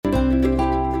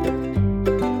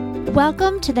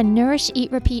Welcome to the Nourish,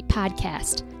 Eat, Repeat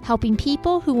podcast, helping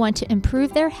people who want to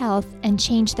improve their health and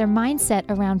change their mindset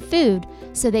around food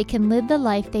so they can live the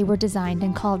life they were designed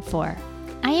and called for.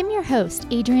 I am your host,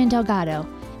 Adrienne Delgado,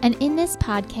 and in this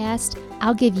podcast,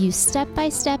 I'll give you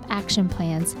step-by-step action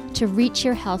plans to reach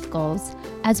your health goals,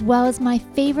 as well as my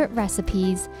favorite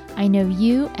recipes I know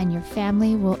you and your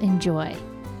family will enjoy.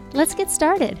 Let's get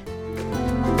started.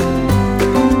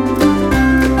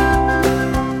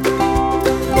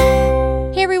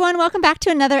 Hey everyone, welcome back to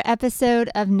another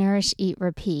episode of Nourish, Eat,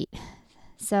 Repeat.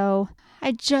 So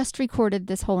I just recorded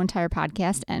this whole entire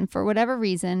podcast, and for whatever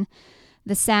reason,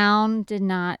 the sound did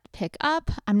not pick up.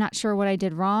 I'm not sure what I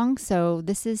did wrong, so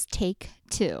this is take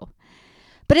 2.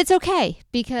 But it's okay,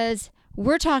 because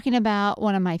we're talking about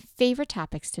one of my favorite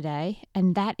topics today,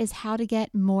 and that is how to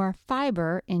get more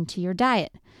fiber into your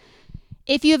diet.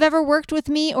 If you've ever worked with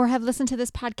me or have listened to this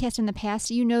podcast in the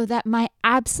past, you know that my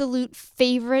absolute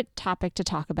favorite topic to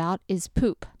talk about is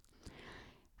poop.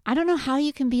 I don't know how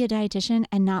you can be a dietitian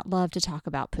and not love to talk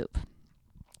about poop.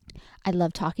 I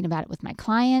love talking about it with my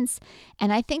clients,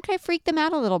 and I think I freak them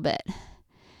out a little bit.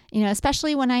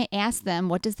 Especially when I ask them,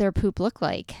 what does their poop look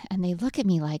like? And they look at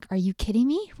me like, are you kidding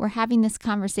me? We're having this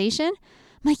conversation?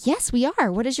 I'm like, yes, we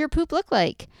are. What does your poop look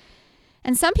like?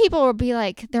 And some people will be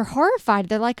like, they're horrified.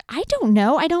 They're like, I don't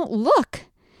know. I don't look.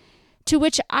 To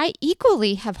which I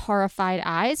equally have horrified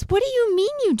eyes. What do you mean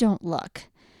you don't look?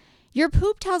 Your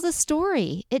poop tells a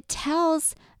story. It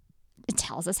tells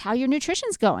us how your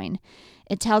nutrition's going.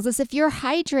 It tells us if you're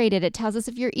hydrated. It tells us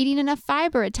if you're eating enough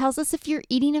fiber. It tells us if you're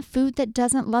eating a food that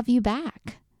doesn't love you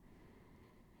back.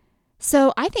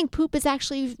 So I think poop is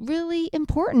actually really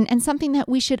important and something that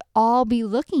we should all be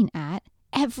looking at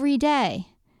every day.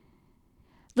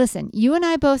 Listen, you and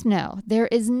I both know there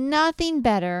is nothing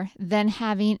better than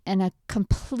having a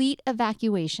complete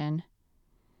evacuation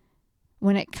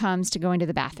when it comes to going to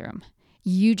the bathroom.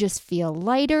 You just feel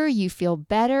lighter, you feel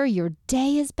better, your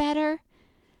day is better.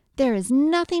 There is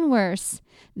nothing worse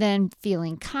than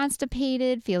feeling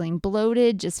constipated, feeling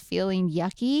bloated, just feeling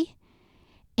yucky.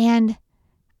 And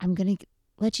I'm going to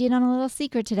let you in on a little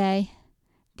secret today.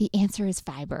 The answer is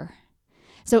fiber.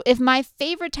 So if my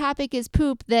favorite topic is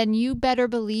poop, then you better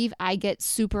believe I get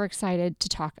super excited to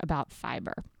talk about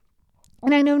fiber.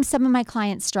 And I know some of my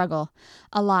clients struggle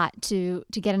a lot to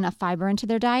get enough fiber into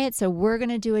their diet, so we're going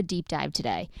to do a deep dive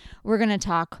today. We're going to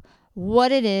talk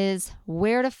what it is,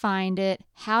 where to find it,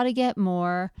 how to get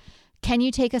more, can you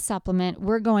take a supplement?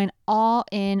 We're going all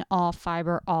in, all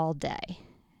fiber, all day.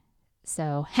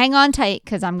 So hang on tight,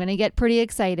 because I'm going to get pretty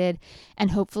excited, and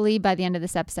hopefully by the end of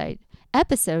this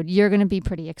episode, you're going to be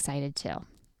pretty excited too.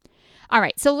 All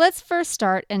right, so let's first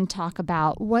start and talk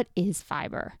about what is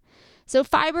fiber. So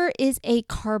fiber is a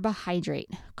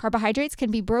carbohydrate. Carbohydrates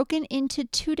can be broken into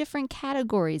 2 different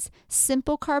categories: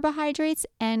 simple carbohydrates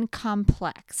and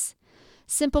complex.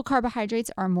 Simple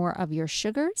carbohydrates are more of your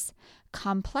sugars.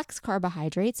 Complex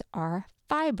carbohydrates are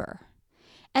fiber.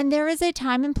 And there is a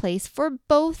time and place for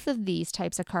both of these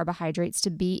types of carbohydrates to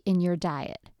be in your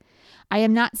diet. I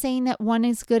am not saying that one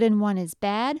is good and one is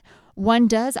bad. One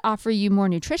does offer you more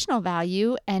nutritional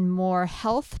value and more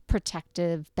health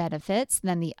protective benefits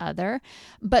than the other,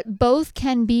 but both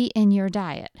can be in your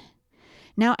diet.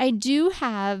 Now, I do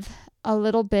have a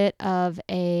little bit of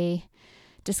a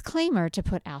disclaimer to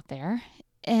put out there,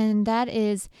 and that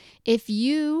is if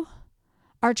you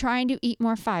are trying to eat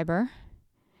more fiber,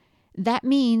 that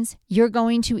means you're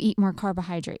going to eat more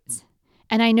carbohydrates.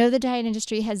 And I know the diet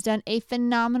industry has done a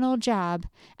phenomenal job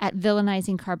at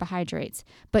villainizing carbohydrates,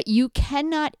 but you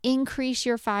cannot increase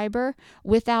your fiber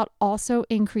without also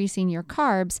increasing your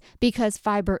carbs, because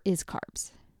fiber is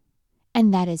carbs.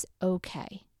 And that is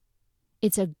okay.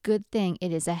 It's a good thing.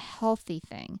 It is a healthy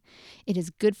thing. It is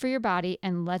good for your body,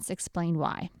 and let's explain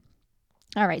why.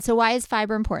 All right, so why is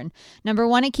fiber important? Number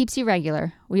 1, it keeps you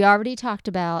regular. We already talked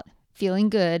about feeling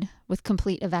good with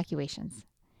complete evacuations.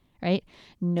 Right?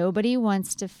 Nobody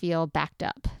wants to feel backed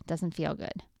up. Doesn't feel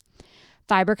good.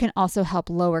 Fiber can also help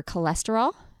lower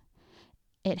cholesterol.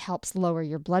 It helps lower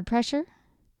your blood pressure.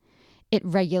 It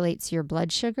regulates your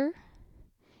blood sugar.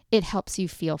 It helps you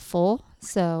feel full,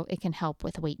 so it can help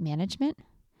with weight management.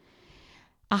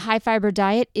 A high fiber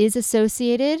diet is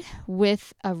associated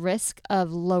with a risk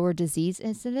of lower disease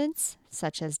incidence,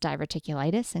 such as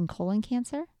diverticulitis and colon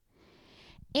cancer.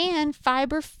 And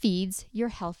fiber feeds your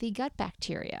healthy gut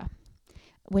bacteria.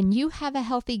 When you have a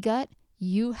healthy gut,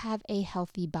 you have a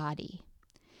healthy body.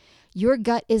 Your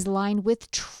gut is lined with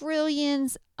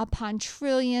trillions upon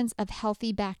trillions of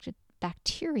healthy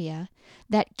bacteria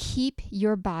that keep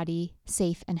your body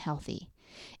safe and healthy.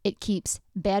 It keeps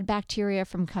bad bacteria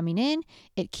from coming in.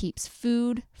 It keeps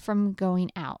food from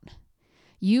going out.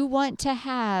 You want to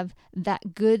have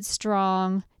that good,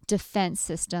 strong defense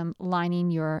system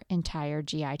lining your entire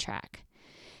GI tract.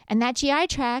 And that GI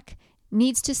tract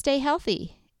needs to stay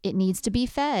healthy. It needs to be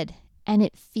fed, and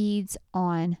it feeds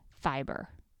on fiber.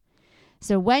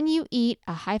 So when you eat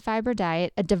a high fiber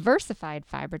diet, a diversified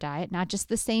fiber diet, not just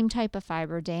the same type of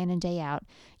fiber day in and day out,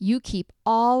 you keep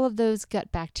all of those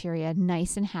gut bacteria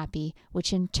nice and happy,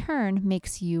 which in turn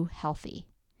makes you healthy.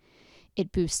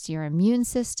 It boosts your immune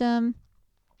system.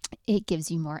 It gives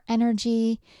you more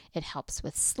energy. It helps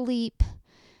with sleep.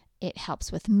 It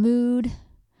helps with mood.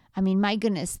 I mean, my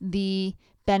goodness, the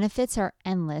benefits are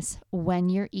endless when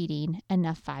you're eating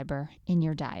enough fiber in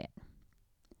your diet.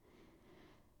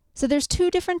 So there's two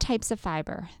different types of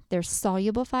fiber. There's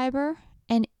soluble fiber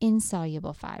and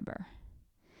insoluble fiber.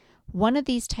 One of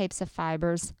these types of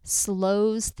fibers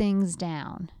slows things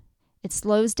down. It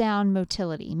slows down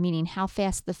motility, meaning how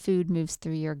fast the food moves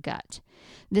through your gut.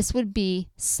 This would be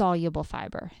soluble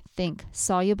fiber. Think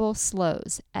soluble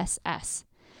slows, SS.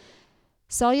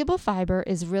 Soluble fiber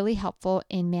is really helpful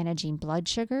in managing blood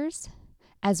sugars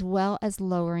as well as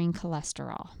lowering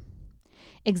cholesterol.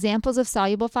 Examples of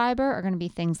soluble fiber are going to be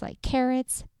things like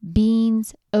carrots,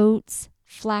 beans, oats,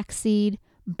 flaxseed,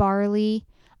 barley,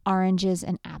 oranges,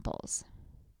 and apples.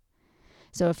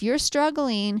 So if you're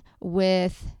struggling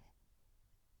with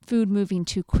food moving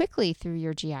too quickly through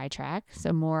your GI tract,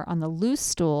 so more on the loose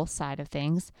stool side of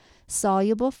things,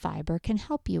 soluble fiber can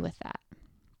help you with that.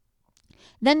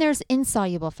 Then there's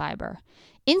insoluble fiber.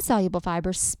 Insoluble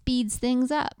fiber speeds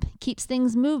things up, keeps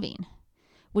things moving,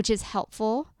 which is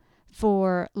helpful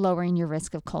for lowering your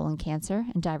risk of colon cancer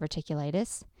and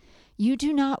diverticulitis. You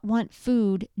do not want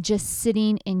food just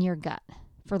sitting in your gut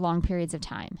for long periods of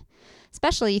time.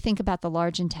 Especially you think about the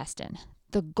large intestine.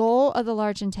 The goal of the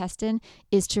large intestine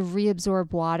is to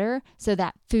reabsorb water so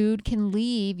that food can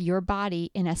leave your body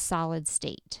in a solid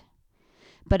state.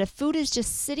 But if food is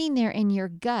just sitting there in your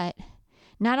gut,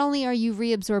 not only are you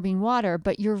reabsorbing water,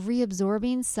 but you're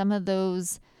reabsorbing some of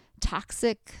those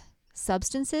toxic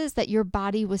substances that your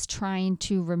body was trying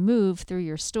to remove through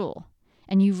your stool,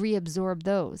 and you reabsorb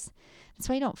those. That's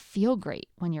why you don't feel great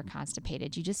when you're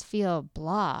constipated. You just feel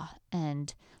blah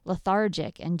and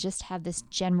lethargic and just have this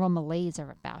general malaise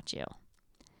about you.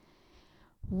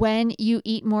 When you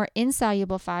eat more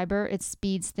insoluble fiber, it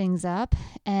speeds things up,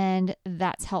 and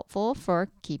that's helpful for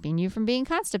keeping you from being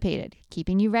constipated,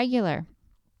 keeping you regular.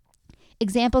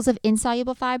 Examples of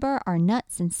insoluble fiber are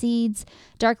nuts and seeds,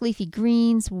 dark leafy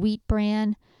greens, wheat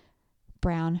bran,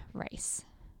 brown rice.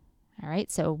 All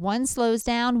right, so one slows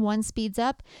down, one speeds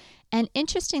up. And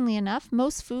interestingly enough,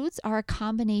 most foods are a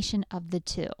combination of the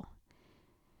two.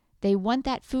 They want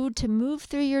that food to move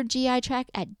through your GI tract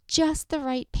at just the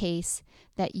right pace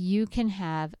that you can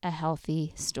have a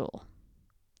healthy stool.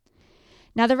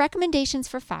 Now, the recommendations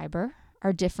for fiber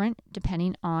are different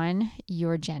depending on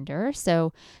your gender.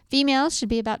 So females should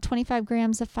be about 25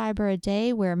 grams of fiber a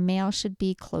day, where males should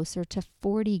be closer to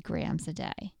 40 grams a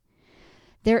day.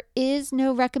 There is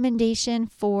no recommendation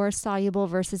for soluble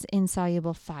versus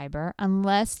insoluble fiber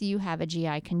unless you have a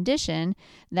GI condition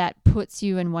that puts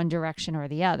you in one direction or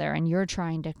the other and you're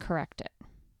trying to correct it.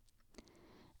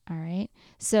 All right.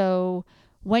 So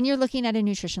when you're looking at a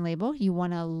nutrition label, you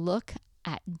want to look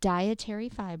at dietary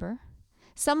fiber.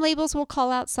 Some labels will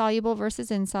call out soluble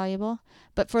versus insoluble,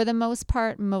 but for the most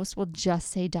part, most will just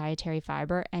say dietary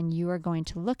fiber, and you are going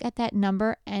to look at that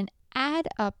number and add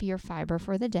up your fiber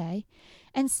for the day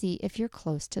and see if you're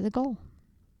close to the goal.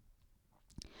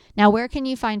 Now, where can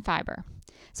you find fiber?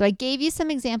 So I gave you some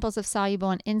examples of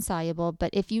soluble and insoluble, but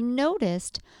if you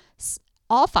noticed,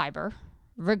 all fiber,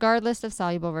 regardless of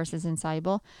soluble versus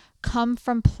insoluble, come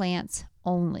from plants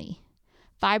only.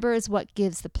 Fiber is what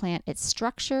gives the plant its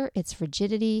structure, its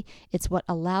rigidity. It's what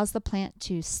allows the plant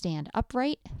to stand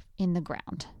upright in the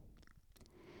ground.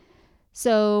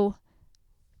 So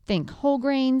think whole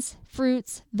grains,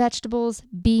 fruits, vegetables,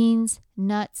 beans,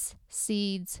 nuts,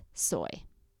 seeds, soy.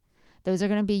 Those are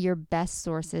going to be your best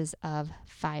sources of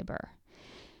fiber.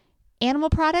 Animal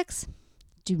products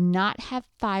do not have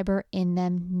fiber in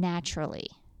them naturally.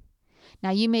 Now,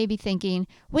 you may be thinking,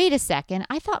 wait a second,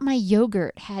 I thought my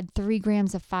yogurt had 3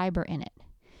 grams of fiber in it.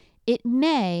 It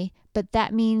may, but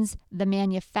that means the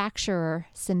manufacturer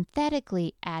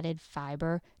synthetically added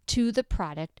fiber to the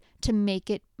product to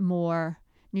make it more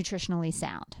nutritionally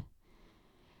sound,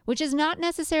 which is not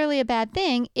necessarily a bad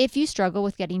thing if you struggle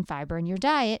with getting fiber in your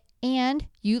diet and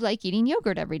you like eating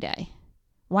yogurt every day.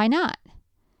 Why not?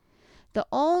 The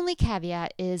only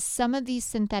caveat is some of these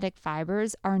synthetic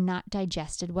fibers are not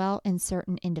digested well in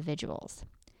certain individuals.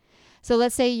 So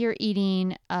let's say you're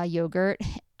eating a yogurt.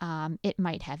 It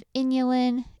might have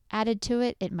inulin added to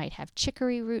it. It might have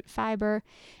chicory root fiber.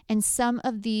 And some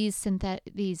of these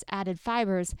added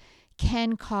fibers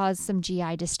can cause some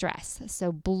GI distress.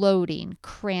 So bloating,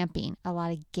 cramping, a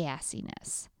lot of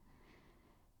gassiness.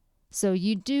 So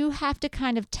you do have to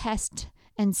kind of test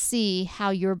and see how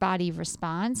your body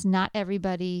responds. Not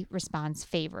everybody responds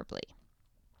favorably.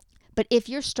 But if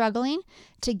you're struggling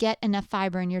to get enough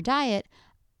fiber in your diet,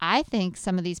 I think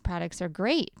some of these products are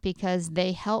great because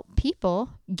they help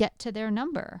people get to their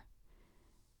number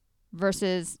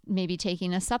versus maybe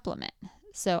taking a supplement.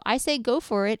 So I say go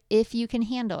for it if you can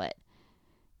handle it.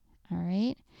 All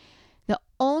right. The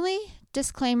only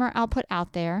disclaimer I'll put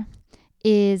out there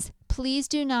is please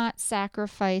do not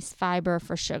sacrifice fiber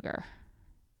for sugar.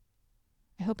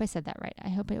 I hope I said that right. I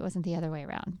hope it wasn't the other way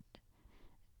around.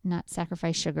 Not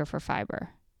sacrifice sugar for fiber.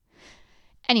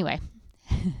 Anyway,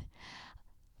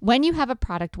 when you have a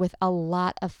product with a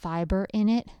lot of fiber in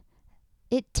it,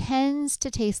 it tends to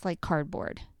taste like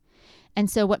cardboard. And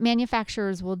so what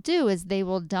manufacturers will do is they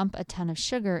will dump a ton of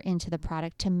sugar into the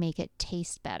product to make it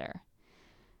taste better.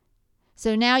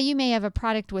 So now you may have a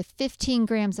product with 15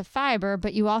 grams of fiber,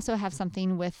 but you also have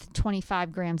something with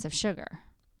 25 grams of sugar.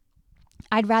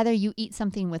 I'd rather you eat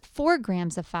something with 4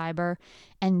 grams of fiber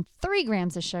and 3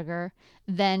 grams of sugar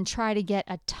than try to get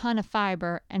a ton of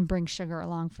fiber and bring sugar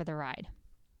along for the ride.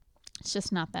 It's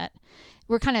just not that.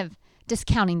 We're kind of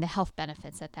discounting the health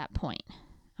benefits at that point.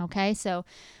 Okay, so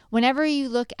whenever you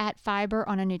look at fiber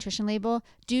on a nutrition label,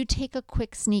 do take a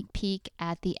quick sneak peek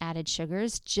at the added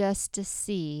sugars just to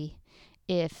see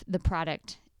if the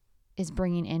product is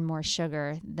bringing in more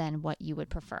sugar than what you would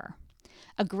prefer.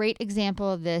 A great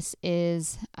example of this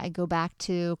is I go back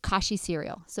to Kashi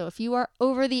cereal. So if you are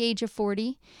over the age of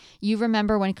 40, you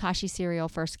remember when Kashi cereal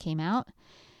first came out.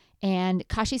 And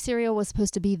Kashi cereal was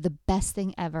supposed to be the best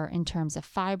thing ever in terms of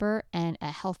fiber and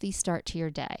a healthy start to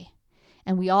your day.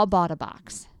 And we all bought a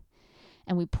box.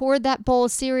 And we poured that bowl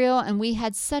of cereal and we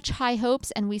had such high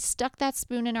hopes and we stuck that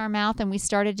spoon in our mouth and we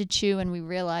started to chew and we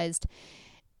realized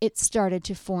it started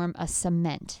to form a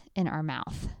cement in our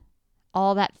mouth.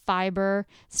 All that fiber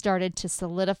started to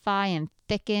solidify and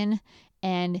thicken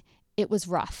and it was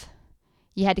rough.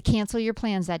 You had to cancel your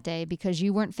plans that day because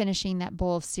you weren't finishing that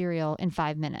bowl of cereal in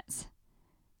 5 minutes.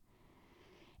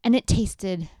 And it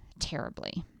tasted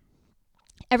terribly.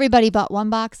 Everybody bought one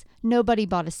box. Nobody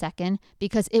bought a second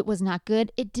because it was not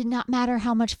good. It did not matter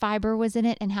how much fiber was in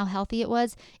it and how healthy it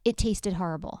was. It tasted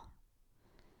horrible.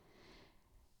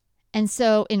 And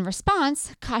so in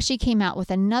response, Kashi came out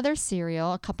with another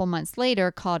cereal a couple months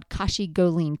later called Kashi Go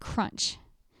Lean Crunch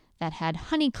that had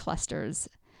honey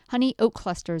oat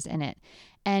clusters in it.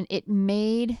 And it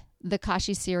made the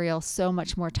Kashi cereal so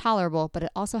much more tolerable, but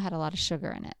it also had a lot of sugar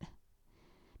in it.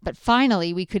 But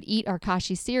finally, we could eat our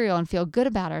Kashi cereal and feel good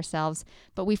about ourselves,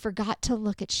 but we forgot to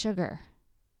look at sugar.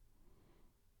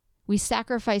 We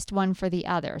sacrificed one for the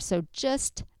other. So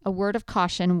just a word of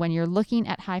caution when you're looking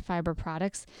at high fiber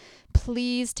products,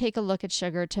 please take a look at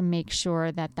sugar to make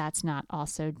sure that that's not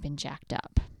also been jacked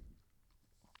up.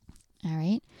 All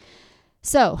right.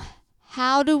 So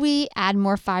how do we add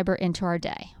more fiber into our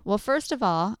day? Well, first of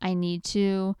all, I need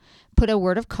to put a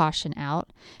word of caution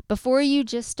out. Before you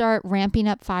just start ramping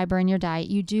up fiber in your diet,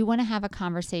 you do want to have a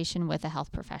conversation with a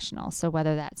health professional. So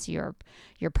whether that's your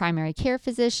primary care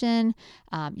physician,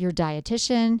 your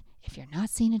dietitian. If you're not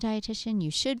seeing a dietitian,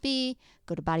 you should be.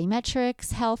 Go to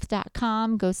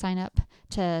bodymetricshealth.com. Go sign up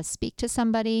to speak to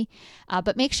somebody.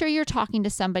 But make sure you're talking to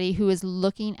somebody who is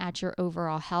looking at your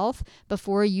overall health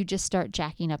before you just start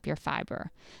jacking up your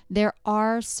fiber. There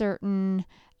are certain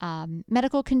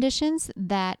medical conditions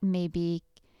that may be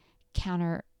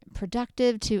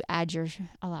counterproductive to add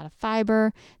a lot of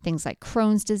fiber. Things like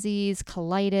Crohn's disease,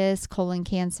 colitis, colon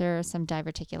cancer, some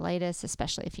diverticulitis,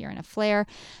 especially if you're in a flare.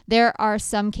 There are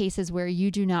some cases where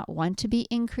you do not want to be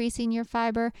increasing your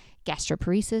fiber.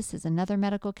 Gastroparesis is another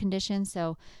medical condition.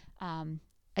 So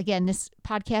again, this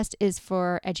podcast is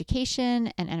for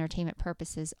education and entertainment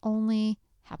purposes only.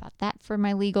 How about that for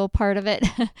my legal part of it?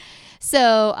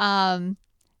 So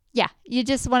yeah, you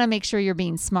just want to make sure you're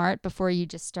being smart before you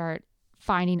just start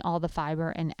finding all the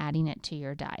fiber and adding it to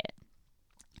your diet.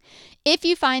 If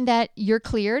you find that you're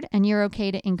cleared and you're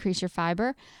okay to increase your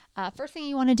fiber, first thing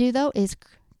you want to do though is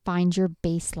find your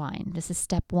baseline. This is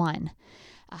step 1.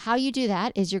 How you do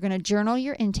that is you're going to journal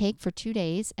your intake for 2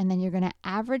 days and then you're going to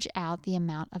average out the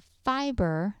amount of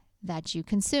fiber that you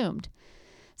consumed.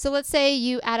 So let's say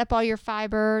you add up all your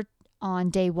fiber on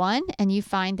day 1 and you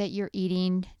find that you're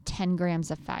eating 10 grams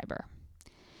of fiber.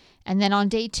 And then on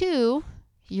day 2,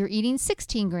 you're eating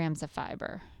 16 grams of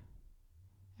fiber.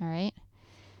 All right.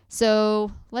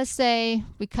 So let's say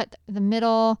we cut the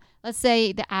middle. Let's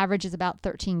say the average is about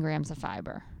 13 grams of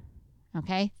fiber.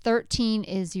 Okay. 13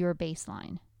 is your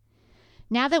baseline.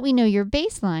 Now that we know your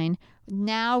baseline,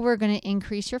 now we're going to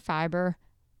increase your fiber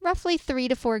roughly 3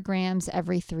 to 4 grams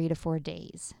every 3 to 4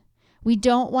 days. We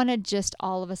don't want to just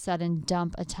all of a sudden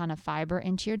dump a ton of fiber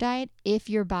into your diet. If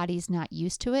your body's not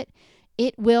used to it,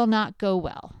 it will not go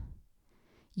well.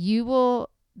 You will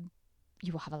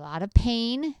have a lot of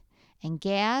pain and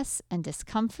gas and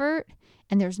discomfort,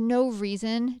 and there's no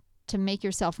reason to make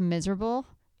yourself miserable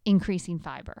increasing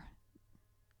fiber.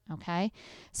 Okay?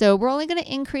 So we're only going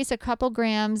to increase a couple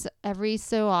grams every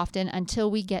so often until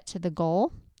we get to the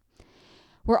goal.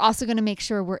 We're also going to make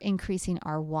sure we're increasing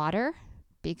our water,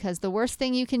 because the worst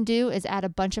thing you can do is add a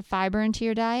bunch of fiber into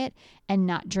your diet and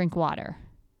not drink water.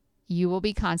 You will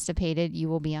be constipated. You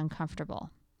will be uncomfortable.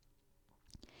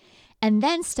 And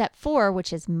then step 4,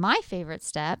 which is my favorite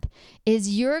step,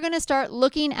 is you're going to start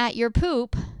looking at your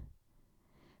poop.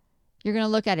 You're going to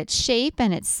look at its shape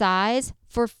and its size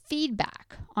for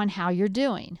feedback on how you're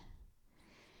doing.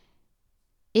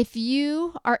 If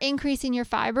you are increasing your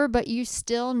fiber, but you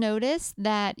still notice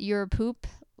that your poop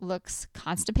looks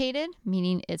constipated,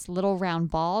 meaning it's little round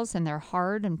balls and they're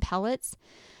hard and pellets,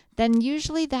 then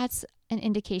usually that's an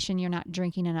indication you're not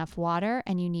drinking enough water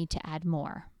and you need to add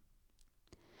more.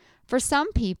 For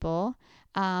some people,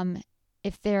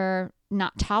 if they're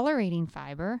not tolerating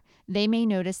fiber, they may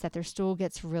notice that their stool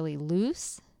gets really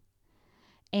loose,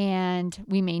 and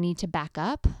we may need to back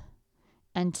up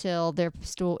until their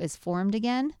stool is formed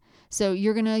again. So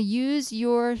you're going to use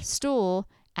your stool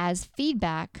as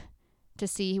feedback to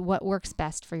see what works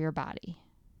best for your body.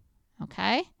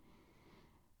 Okay?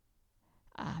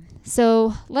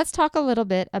 So let's talk a little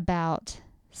bit about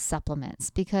supplements,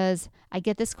 because I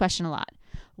get this question a lot.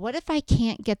 What if I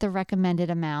can't get the recommended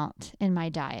amount in my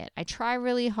diet? I try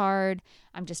really hard.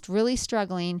 I'm just really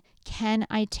struggling. Can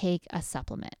I take a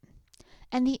supplement?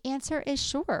 And the answer is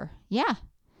sure. Yeah.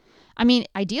 I mean,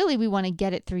 ideally, we want to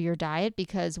get it through your diet,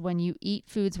 because when you eat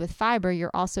foods with fiber,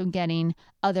 you're also getting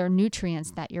other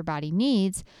nutrients that your body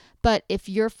needs. But if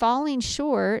you're falling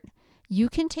short, you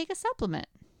can take a supplement.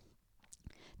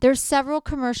 There's several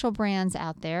commercial brands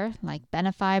out there like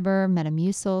Benefiber,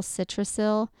 Metamucil,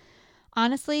 Citrasil.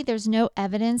 Honestly, there's no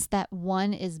evidence that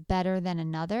one is better than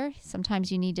another.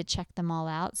 Sometimes you need to check them all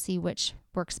out, see which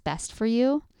works best for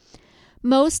you.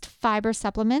 Most fiber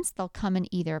supplements, they'll come in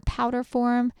either powder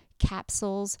form,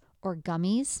 capsules, or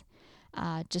gummies.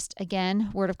 Just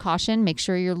again, word of caution, make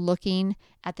sure you're looking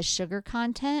at the sugar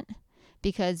content,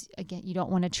 because again, you don't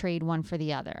want to trade one for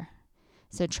the other.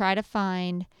 So try to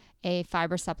find a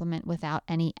fiber supplement without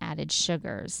any added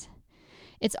sugars.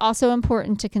 It's also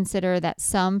important to consider that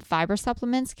some fiber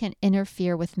supplements can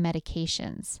interfere with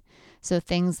medications. So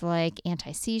things like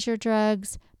anti-seizure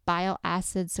drugs, bile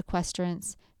acid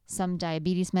sequestrants, some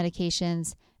diabetes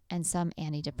medications, and some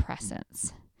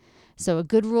antidepressants. So a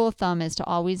good rule of thumb is to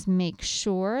always make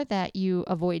sure that you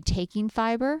avoid taking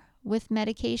fiber with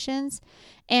medications.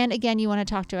 And again, you want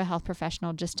to talk to a health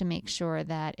professional just to make sure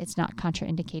that it's not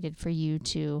contraindicated for you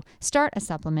to start a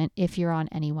supplement if you're on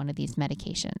any one of these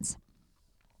medications.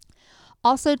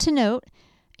 Also to note,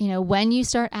 when you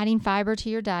start adding fiber to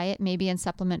your diet, maybe in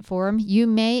supplement form, you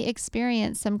may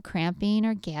experience some cramping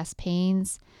or gas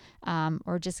pains,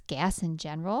 or just gas in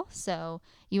general. So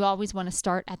you always want to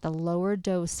start at the lower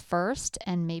dose first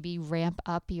and maybe ramp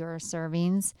up your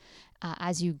servings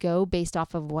as you go based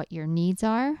off of what your needs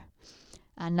are.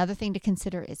 Another thing to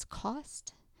consider is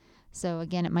cost. So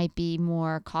again, it might be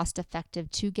more cost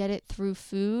effective to get it through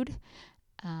food,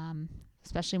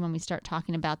 especially when we start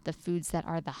talking about the foods that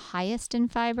are the highest in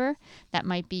fiber. That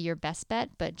might be your best bet,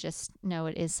 but just know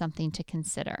it is something to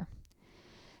consider.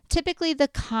 Typically, the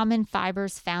common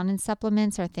fibers found in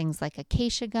supplements are things like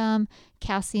acacia gum,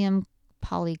 calcium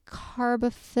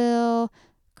polycarbophyll,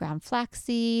 ground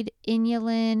flaxseed,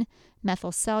 inulin,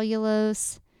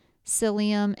 methylcellulose,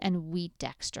 psyllium, and wheat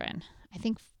dextrin. I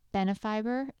think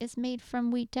Benefiber is made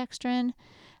from wheat dextrin.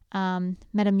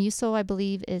 Metamucil, I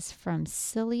believe, is from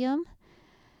psyllium.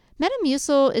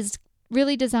 Metamucil is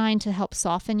really designed to help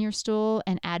soften your stool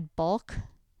and add bulk.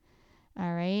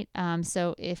 All right.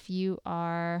 So if you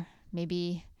are,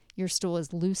 maybe your stool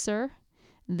is looser,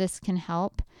 this can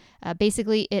help.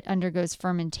 Basically, it undergoes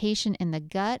fermentation in the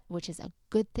gut, which is a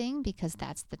good thing because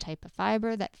that's the type of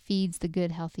fiber that feeds the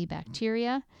good, healthy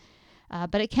bacteria.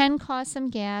 But it can cause some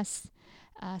gas.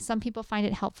 Some people find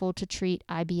it helpful to treat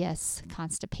IBS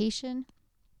constipation.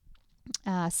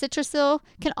 Citrussil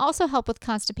can also help with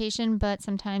constipation, but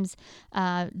sometimes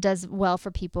does well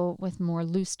for people with more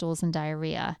loose stools and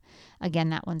diarrhea. Again,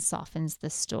 that one softens the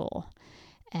stool.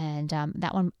 And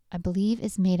that one, I believe,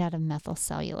 is made out of methyl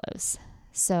cellulose.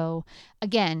 So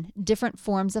again, different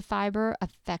forms of fiber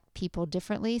affect people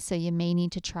differently. So you may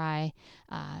need to try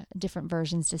different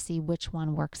versions to see which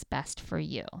one works best for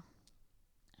you. All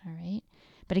right.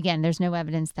 But again, there's no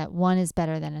evidence that one is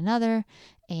better than another.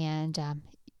 And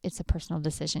it's a personal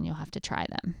decision. You'll have to try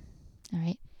them. All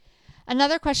right.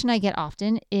 Another question I get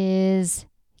often is,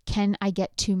 can I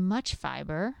get too much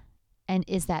fiber? And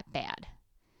is that bad?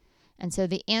 And so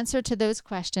the answer to those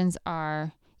questions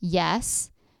are yes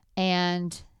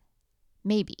and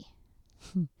maybe.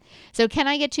 So can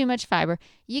I get too much fiber?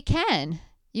 You can.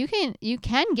 You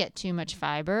can get too much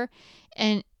fiber,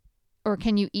 or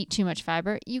can you eat too much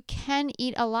fiber? You can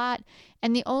eat a lot,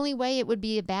 and the only way it would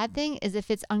be a bad thing is if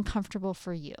it's uncomfortable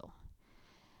for you.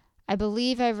 I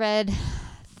believe I read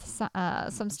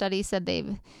some studies said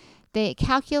they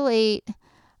calculate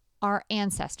our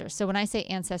ancestors. So when I say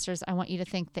ancestors, I want you to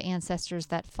think the ancestors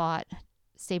that fought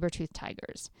saber-toothed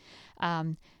tigers.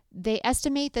 They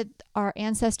estimate that our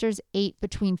ancestors ate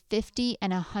between 50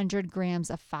 and 100 grams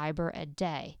of fiber a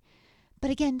day. But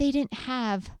again, they didn't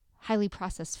have highly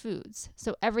processed foods.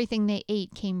 So everything they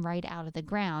ate came right out of the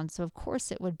ground. So of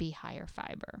course it would be higher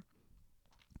fiber.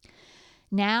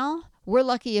 Now, we're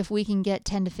lucky if we can get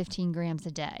 10 to 15 grams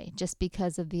a day just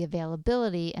because of the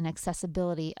availability and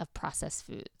accessibility of processed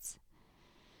foods.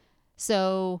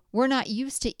 So we're not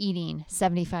used to eating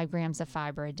 75 grams of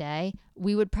fiber a day.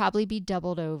 We would probably be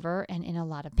doubled over and in a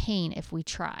lot of pain if we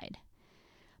tried.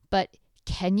 But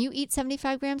can you eat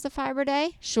 75 grams of fiber a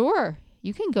day? Sure,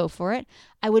 you can go for it.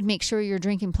 I would make sure you're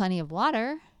drinking plenty of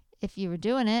water if you were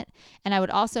doing it. And I would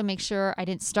also make sure I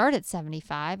didn't start at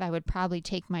 75. I would probably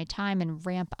take my time and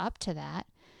ramp up to that.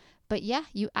 But yeah,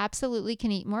 you absolutely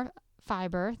can eat more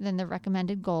fiber than the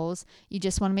recommended goals. You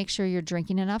just want to make sure you're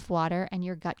drinking enough water and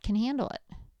your gut can handle it.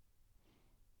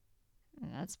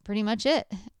 And that's pretty much it.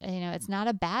 It's not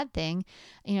a bad thing.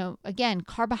 Again,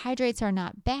 carbohydrates are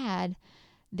not bad.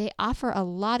 They offer a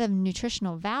lot of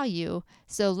nutritional value.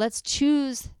 So let's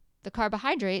choose the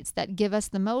carbohydrates that give us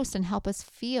the most and help us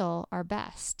feel our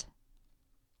best.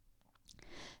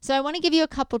 So I want to give you a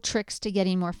couple tricks to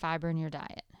getting more fiber in your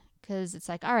diet, because it's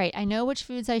like, all right, I know which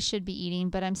foods I should be eating,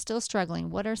 but I'm still struggling.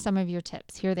 What are some of your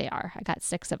tips? Here they are. I got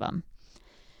 6 of them.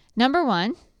 Number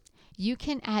 1, you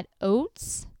can add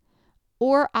oats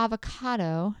or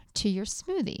avocado to your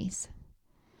smoothies.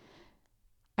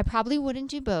 I probably wouldn't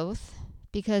do both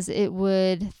because it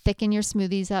would thicken your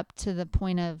smoothies up to the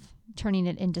point of turning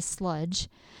it into sludge,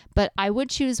 but I would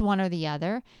choose one or the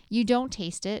other. You don't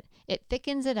taste it. It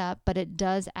thickens it up, but it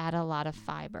does add a lot of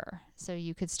fiber. So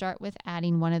you could start with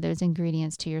adding one of those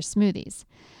ingredients to your smoothies.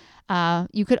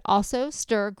 You could also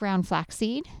stir ground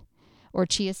flaxseed or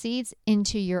chia seeds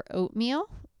into your oatmeal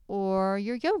or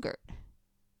your yogurt.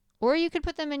 Or you could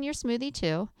put them in your smoothie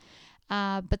too.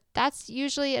 But that's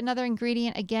usually another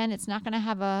ingredient. Again, it's not going to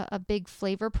have a big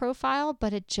flavor profile,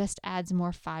 but it just adds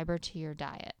more fiber to your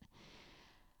diet.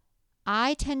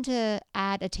 I tend to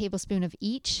add a tablespoon of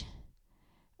each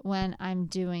when I'm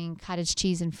doing cottage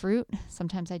cheese and fruit.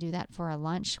 Sometimes I do that for a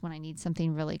lunch when I need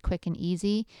something really quick and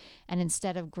easy. And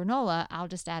instead of granola, I'll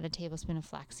just add a tablespoon of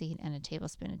flaxseed and a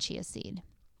tablespoon of chia seed.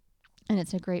 And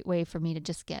it's a great way for me to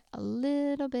just get a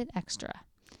little bit extra.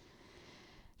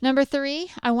 Number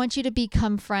 3, I want you to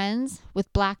become friends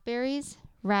with blackberries,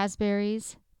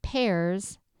 raspberries,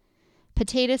 pears,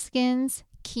 potato skins,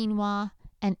 quinoa,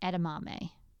 and edamame.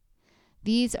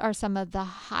 These are some of the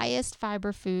highest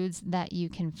fiber foods that you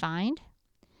can find.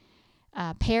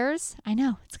 Pears, I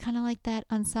know, it's kind of like that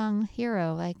unsung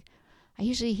hero. Like, I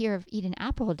usually hear of eat an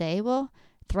apple a day. Well,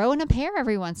 throw in a pear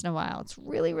every once in a while. It's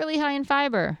really, really high in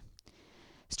fiber.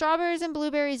 Strawberries and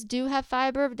blueberries do have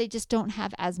fiber, but they just don't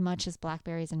have as much as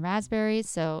blackberries and raspberries.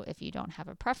 So if you don't have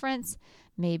a preference,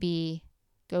 maybe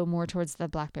go more towards the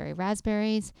blackberry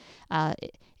raspberries.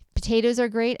 Potatoes are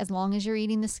great as long as you're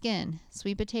eating the skin.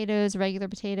 Sweet potatoes, regular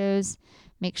potatoes,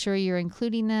 make sure you're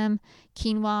including them.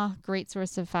 Quinoa, great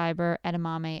source of fiber.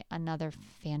 Edamame, another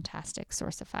fantastic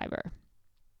source of fiber.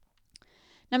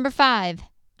 Number 5,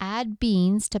 add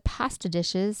beans to pasta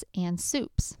dishes and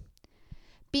soups.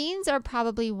 Beans are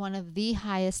probably one of the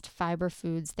highest fiber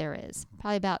foods there is,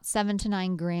 probably about 7 to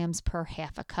 9 grams per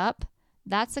half a cup.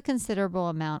 That's a considerable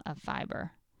amount of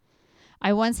fiber.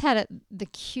 I once had the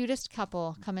cutest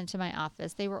couple come into my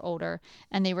office. They were older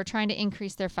and they were trying to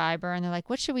increase their fiber. And they're like,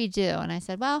 what should we do? And I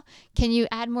said, well, can you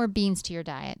add more beans to your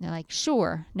diet? And they're like,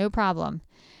 sure, no problem.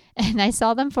 And I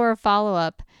saw them for a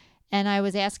follow-up. And I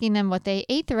was asking them what they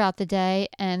ate throughout the day.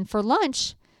 And for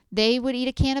lunch, they would eat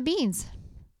a can of beans.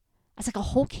 I was like, a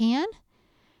whole can?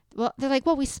 Well, they're like,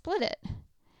 well, we split it.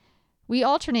 We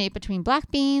alternate between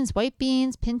black beans, white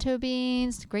beans, pinto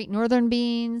beans, Great Northern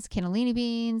beans, cannellini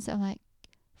beans. I'm like,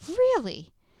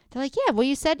 really? They're like, yeah, well,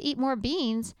 you said eat more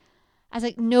beans. I was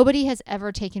like, nobody has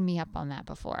ever taken me up on that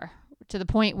before, to the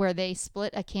point where they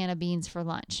split a can of beans for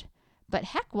lunch. But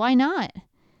heck, why not?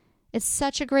 It's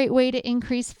such a great way to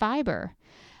increase fiber.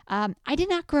 I did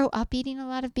not grow up eating a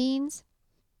lot of beans.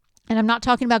 And I'm not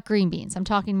talking about green beans. I'm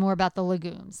talking more about the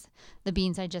legumes, the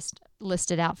beans I just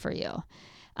listed out for you.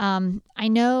 I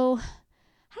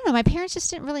don't know, my parents just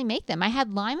didn't really make them. I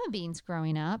had lima beans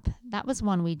growing up. That was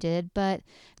one we did. But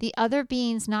the other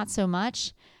beans, not so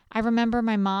much. I remember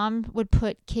my mom would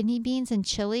put kidney beans in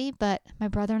chili, but my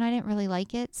brother and I didn't really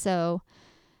like it. So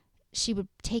she would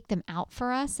take them out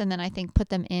for us and then I think put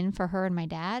them in for her and my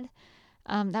dad.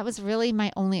 That was really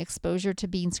my only exposure to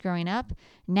beans growing up.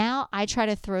 Now I try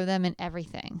to throw them in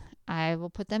everything. I will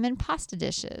put them in pasta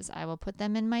dishes. I will put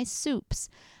them in my soups.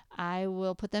 I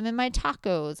will put them in my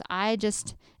tacos.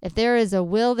 If there is a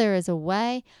will, there is a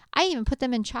way. I even put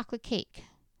them in chocolate cake.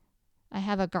 I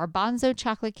have a garbanzo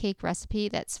chocolate cake recipe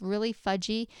that's really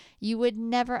fudgy. You would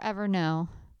never, ever know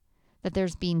that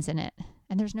there's beans in it.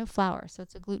 And there's no flour, so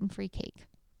it's a gluten-free cake.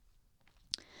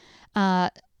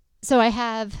 So I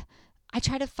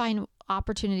try to find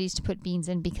opportunities to put beans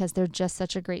in because they're just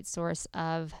such a great source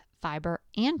of fiber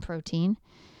and protein.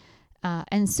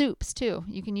 And soups, too.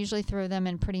 You can usually throw them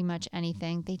in pretty much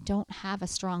anything. They don't have a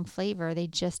strong flavor. They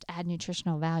just add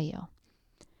nutritional value.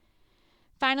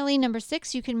 Finally, number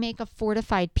 6, you can make a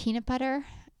fortified peanut butter.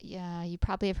 Yeah, you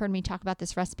probably have heard me talk about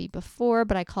this recipe before,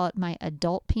 but I call it my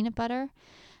adult peanut butter.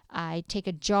 I take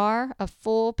a jar of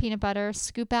full peanut butter,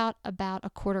 scoop out about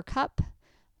a 1/4 cup,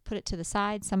 put it to the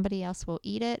side. Somebody else will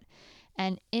eat it.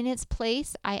 And in its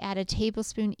place, I add a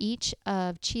tablespoon each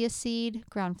of chia seed,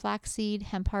 ground flaxseed,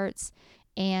 hemp hearts,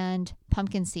 and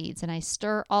pumpkin seeds. And I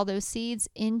stir all those seeds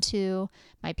into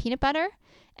my peanut butter.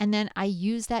 And then I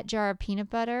use that jar of peanut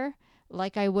butter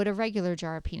like I would a regular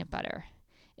jar of peanut butter.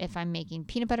 If I'm making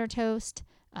peanut butter toast,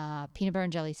 peanut butter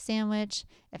and jelly sandwich,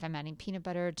 if I'm adding peanut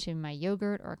butter to my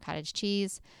yogurt or cottage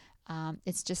cheese,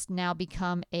 it's just now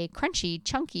become a crunchy,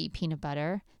 chunky peanut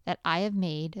butter that I have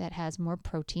made that has more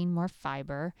protein, more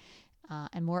fiber,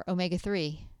 and more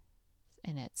omega-3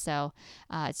 in it. So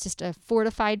it's just a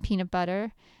fortified peanut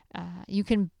butter. You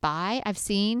can buy, I've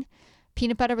seen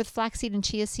peanut butter with flaxseed and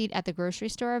chia seed at the grocery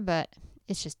store, but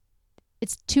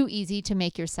it's too easy to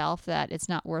make yourself that it's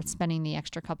not worth spending the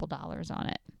extra couple dollars on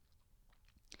it.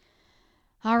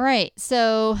 All right,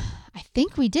 so I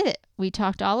think we did it. We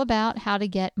talked all about how to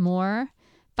get more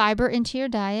fiber into your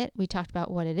diet. We talked about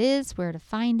what it is, where to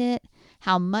find it,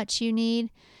 how much you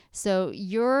need. So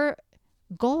your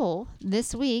goal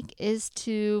this week is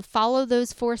to follow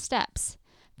those 4 steps.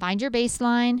 Find your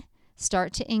baseline,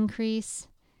 start to increase,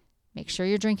 make sure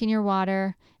you're drinking your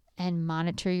water, and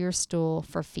monitor your stool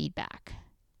for feedback.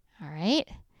 All right,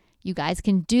 you guys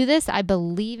can do this. I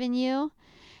believe in you.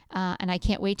 And I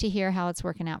can't wait to hear how it's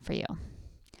working out for you.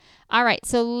 All right,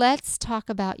 so let's talk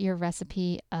about your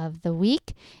recipe of the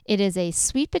week. It is a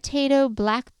sweet potato,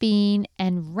 black bean,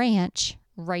 and ranch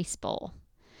rice bowl.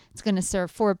 It's going to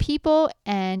serve 4 people,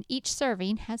 and each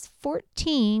serving has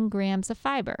 14 grams of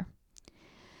fiber.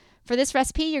 For this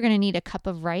recipe, you're going to need a cup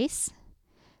of rice,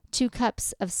 2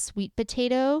 cups of sweet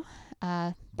potato,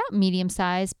 about medium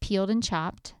size, peeled and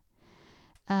chopped.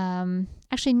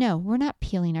 Actually, no, we're not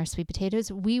peeling our sweet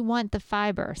potatoes. We want the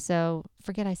fiber, so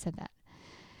forget I said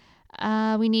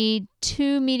that. We need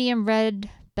 2 medium red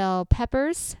bell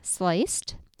peppers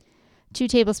sliced, 2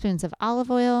 tablespoons of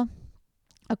olive oil,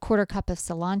 a 1/4 cup of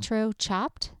cilantro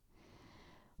chopped,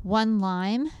 1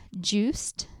 lime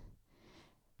juiced,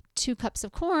 2 cups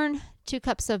of corn, 2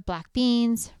 cups of black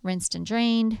beans, rinsed and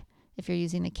drained, if you're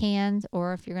using the cans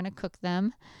or if you're going to cook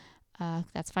them.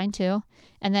 That's fine too.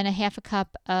 And then a 1/2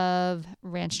 cup of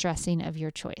ranch dressing of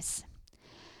your choice.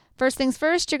 First things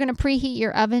first, you're going to preheat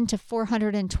your oven to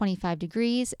 425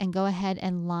 degrees and go ahead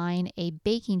and line a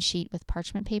baking sheet with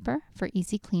parchment paper for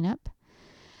easy cleanup.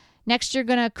 Next, you're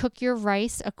going to cook your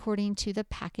rice according to the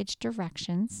package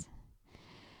directions.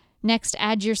 Next,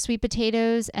 add your sweet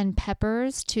potatoes and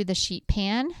peppers to the sheet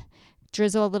pan.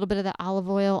 Drizzle a little bit of the olive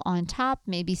oil on top,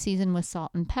 maybe season with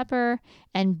salt and pepper,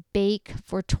 and bake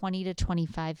for 20 to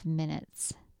 25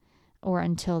 minutes or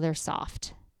until they're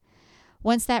soft.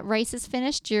 Once that rice is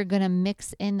finished, you're going to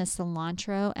mix in the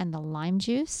cilantro and the lime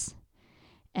juice.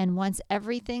 And once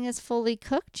everything is fully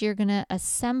cooked, you're going to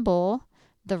assemble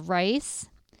the rice,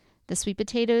 the sweet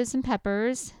potatoes and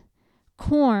peppers,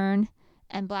 corn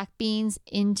and black beans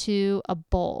into a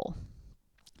bowl.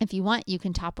 If you want, you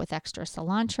can top with extra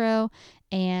cilantro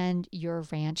and your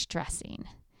ranch dressing.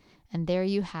 And there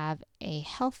you have a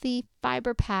healthy,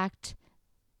 fiber-packed,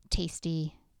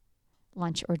 tasty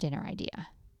lunch or dinner idea.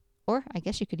 Or I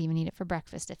guess you could even eat it for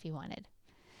breakfast if you wanted.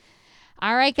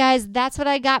 All right, guys, that's what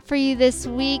I got for you this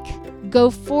week.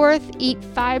 Go forth, eat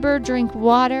fiber, drink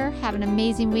water, have an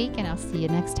amazing week, and I'll see you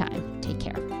next time. Take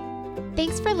care.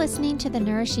 Thanks for listening to the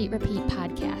Nourish, Eat, Repeat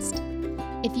podcast.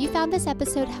 If you found this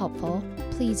episode helpful,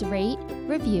 please rate,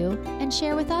 review, and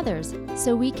share with others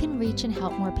so we can reach and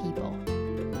help more people.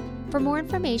 For more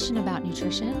information about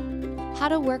nutrition, how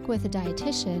to work with a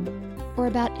dietitian, or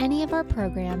about any of our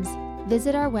programs,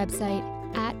 visit our website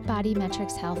at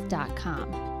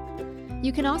bodymetricshealth.com.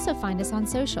 You can also find us on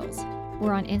socials.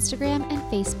 We're on Instagram and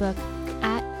Facebook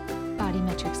at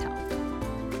BodyMetrics Health.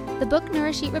 The book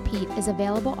Nourish, Eat, Repeat is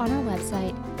available on our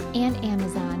website and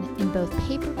Amazon in both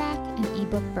paperback and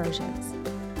ebook versions.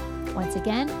 Once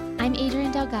again, I'm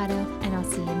Adrienne Delgado, and I'll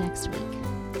see you next week.